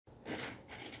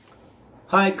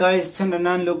Hi guys,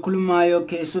 Thandanani lokhulumayo.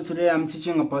 Okay, so today I'm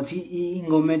teaching about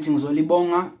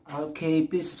Ngizolibonga. Okay,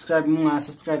 please subscribe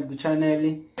subscribe to the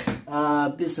channel.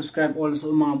 Please subscribe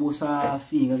also Mabusa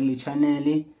Figa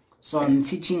channel. So I'm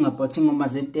teaching about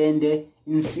Itende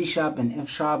in C sharp and F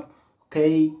sharp.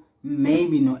 Okay,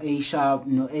 maybe no A sharp,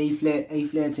 no A flat,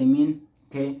 I mean.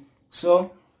 Okay,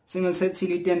 so single set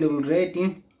till Itende already.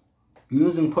 I'm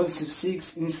using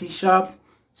 +6 in C sharp.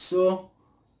 So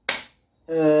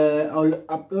I'll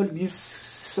upload this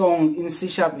song in C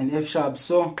sharp and F sharp.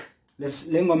 So let's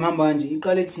lengomhamba nje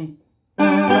iqalethi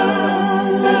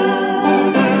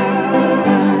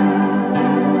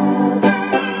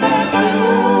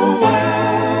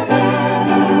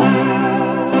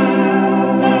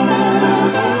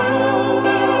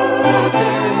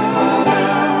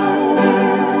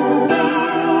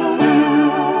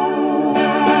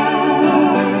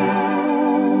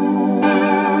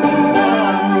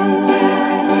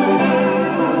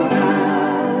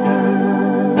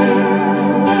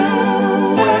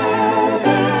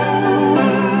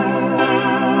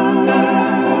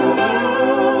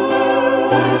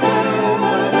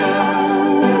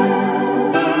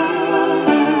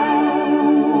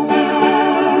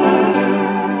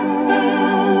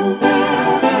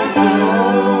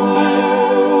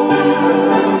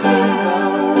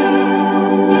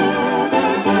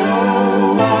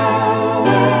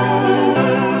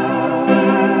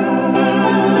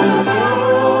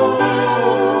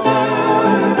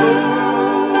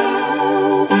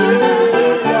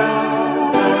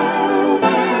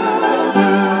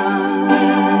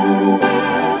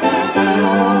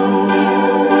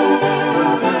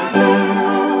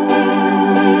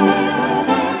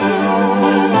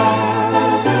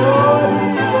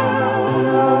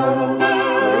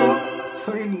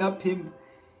him.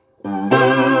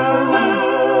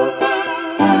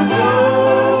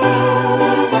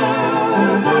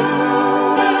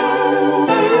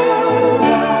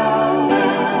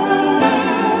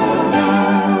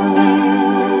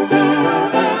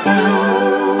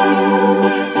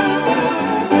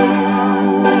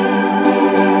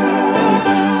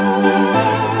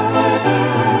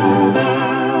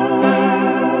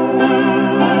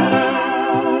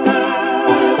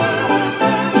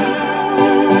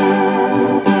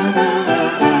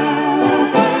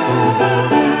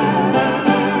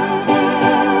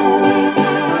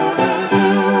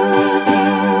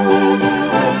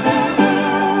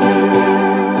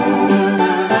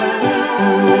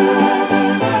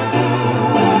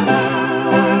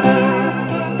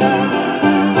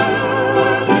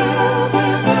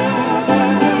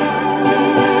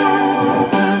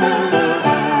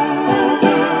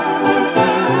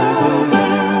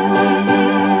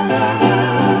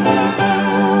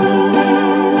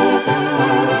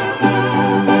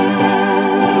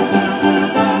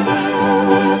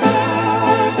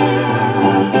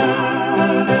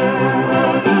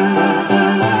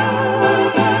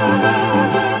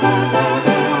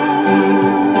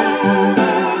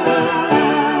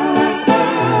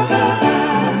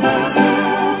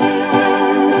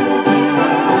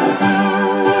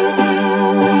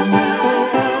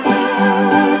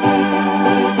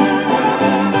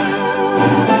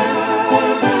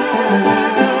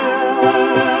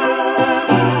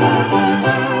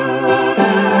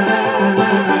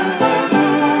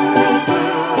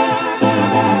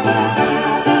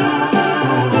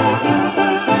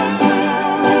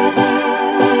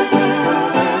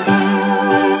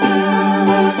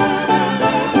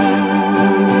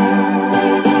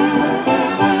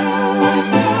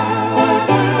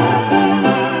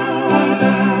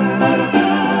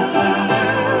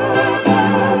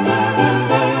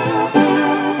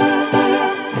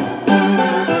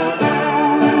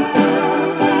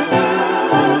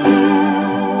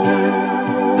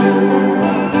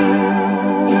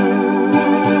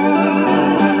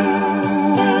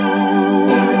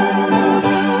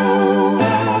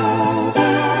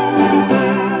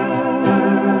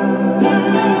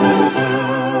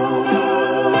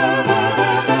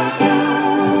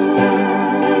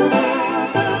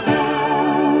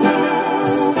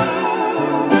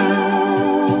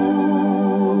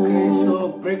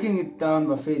 Breaking it down,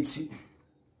 but it's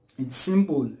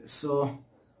simple. So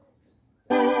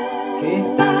okay.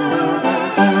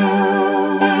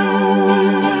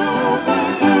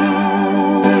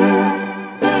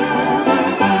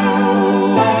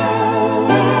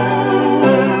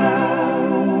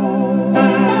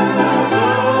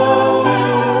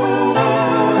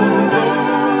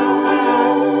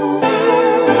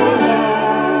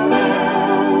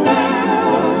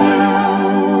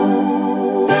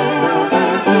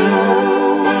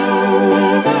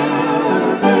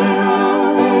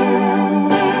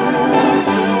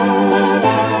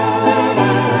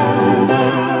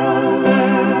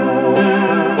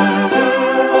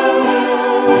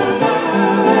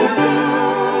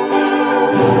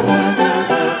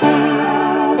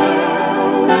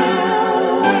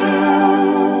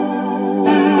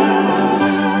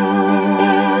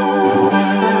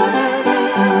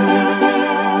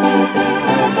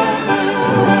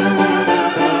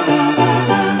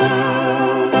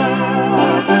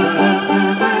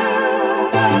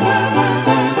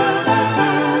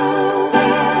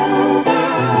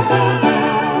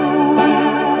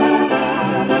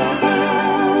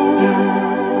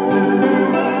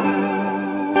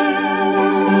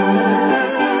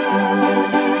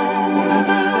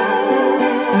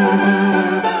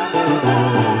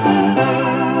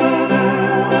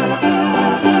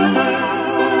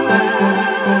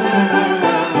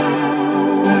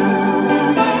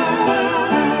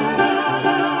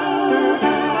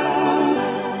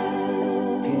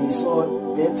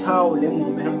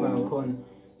 lengoma ehamba ngakhona.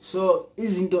 So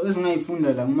izinto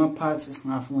ezingayifunda la kuma parts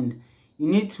esingafunda, you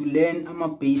need to learn ama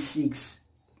basic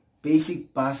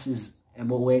buses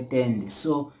yabo wetende.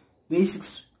 So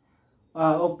basics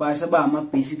obhasi abama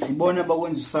basics ibona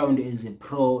bakwenza sound as a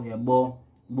pro yabo,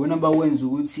 ibona bakwenza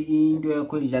ukuthi into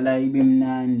yakho edlala ibe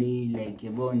mnandi like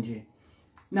yabo nje.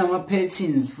 Nama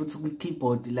patterns futhi ku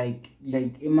keyboard like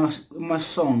ema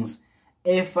songs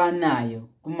efanayo,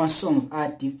 kuma songs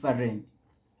are different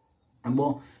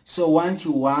yabo. So once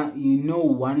you know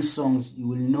one songs, you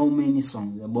will know many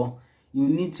songs yabo. You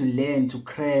need to learn to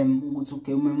cram ukuthi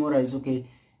okay memorize, okay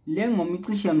le ngoma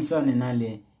icisha msane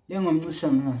nale, le ngoma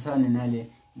icisha msane nale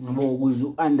yabo, ukuze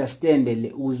understand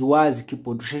le, uzwazi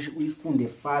keyboard usheshe uyifunde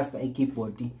faster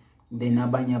keyboard than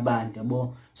abanye abantu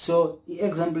yabo. So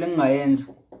example engayenza,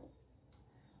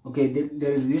 okay,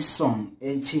 there is this song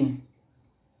ethi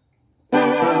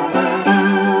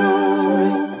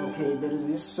there is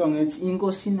this song, it's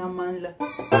Inkosi Namandla.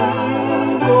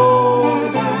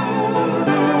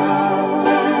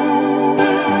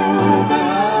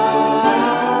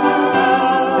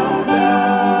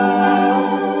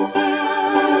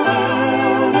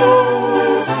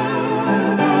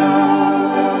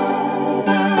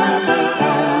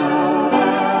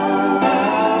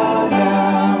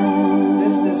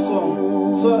 That's the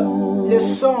song. So the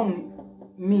song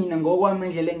mina ngokwami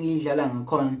indlela engiyidlala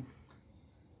ngakhona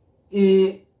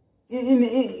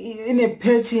in a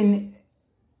pattern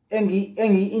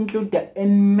include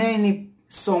in many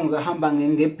songs ahamba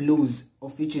nge blues,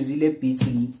 of which is ile beat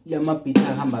yama beat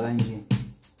ahamba kanje.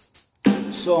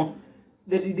 So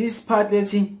this part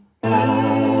let's see, okay,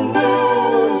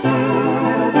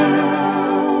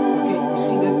 you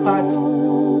see that part,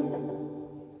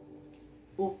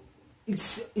 oh,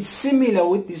 it's similar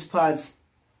with this part.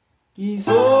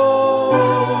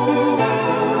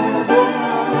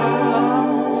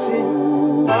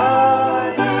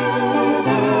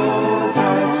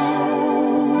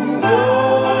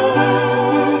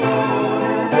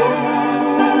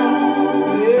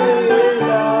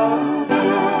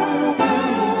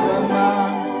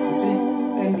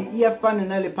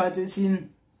 Finally part it's in,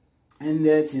 and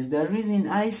that is the reason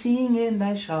I sing and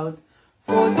I shout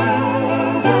for these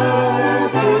I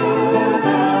feel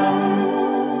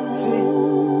down. See,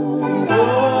 these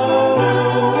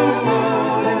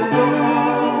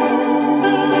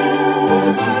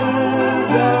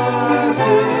Jesus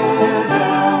fell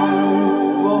down.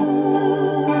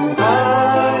 I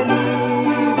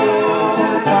need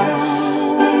your touch.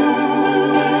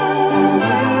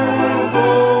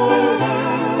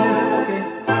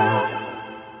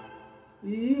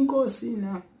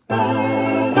 Sina.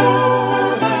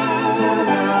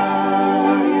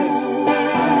 Yes.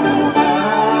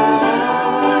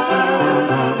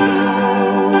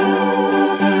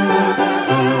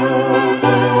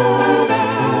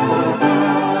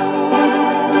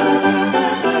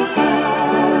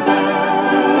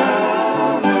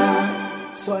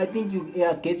 So I think you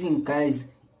are getting, guys,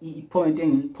 point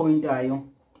ayo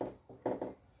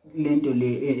lento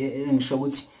le engisho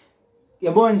ukuthi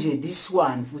yabona nje this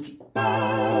one futhi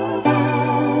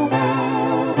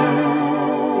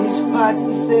this part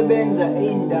isebenza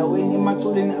endaweni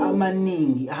emaculeni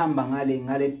amaningi ahamba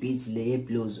ngale beats le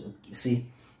blues, see,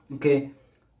 okay,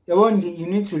 yabona nje you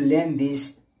need to learn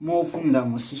this more ufunda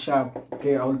ngo C sharp.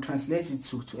 Okay, I will translate it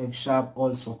to F sharp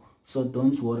also, so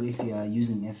don't worry if you are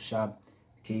using F sharp.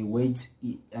 Okay, wait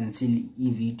until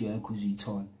video yakho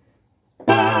uzuyithola.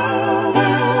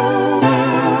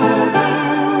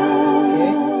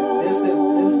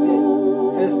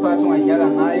 Part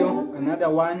ungayidlala ngayo, another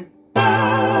one.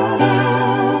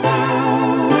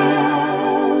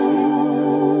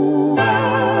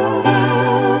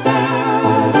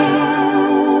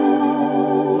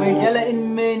 Ungayidlala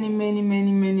in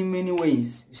many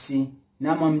ways, you see.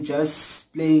 Now I'm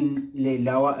just playing le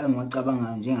lawa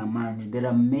engiwacabanga njengamanje. There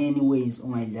are many ways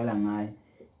ungayidlala ngayo.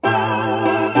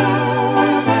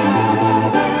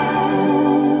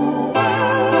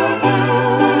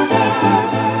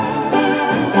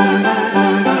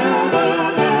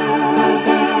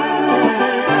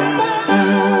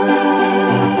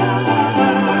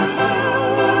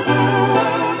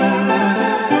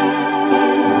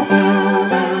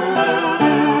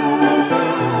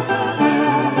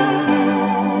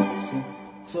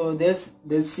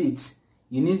 That's it.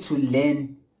 You need to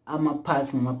learn ama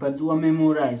parts you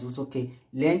memorize. It's okay.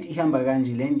 Learn ihamba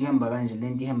kanje, learn ihamba kanje,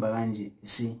 learn ihamba kanje. You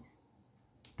see,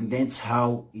 that's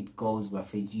how it goes.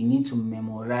 But you need to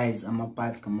memorize ama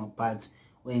parts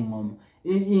wengoma.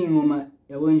 Ingoma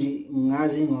yawenje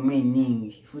ngazi ingoma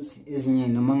eningi futhi ezinye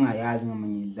noma ngayazi ngoma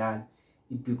ngidlala.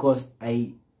 It because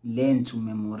I learn to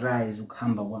memorize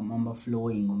ukuhamba kwama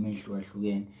flow ingoma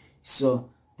ehlukahlukene. So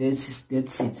that's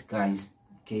it guys.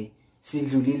 Okay,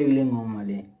 sidlulile kule ngoma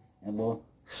le yabo.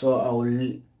 So I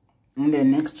will, in the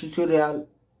next tutorial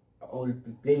I will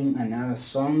be playing another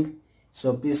song,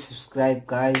 so please subscribe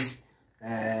guys.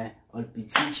 I'll be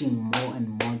teaching more and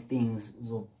more things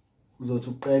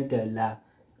uzotuqeda la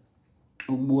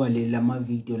ukubuka le lama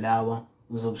video lawa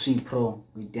uzobe pro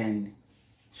with Itende.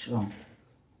 Sure.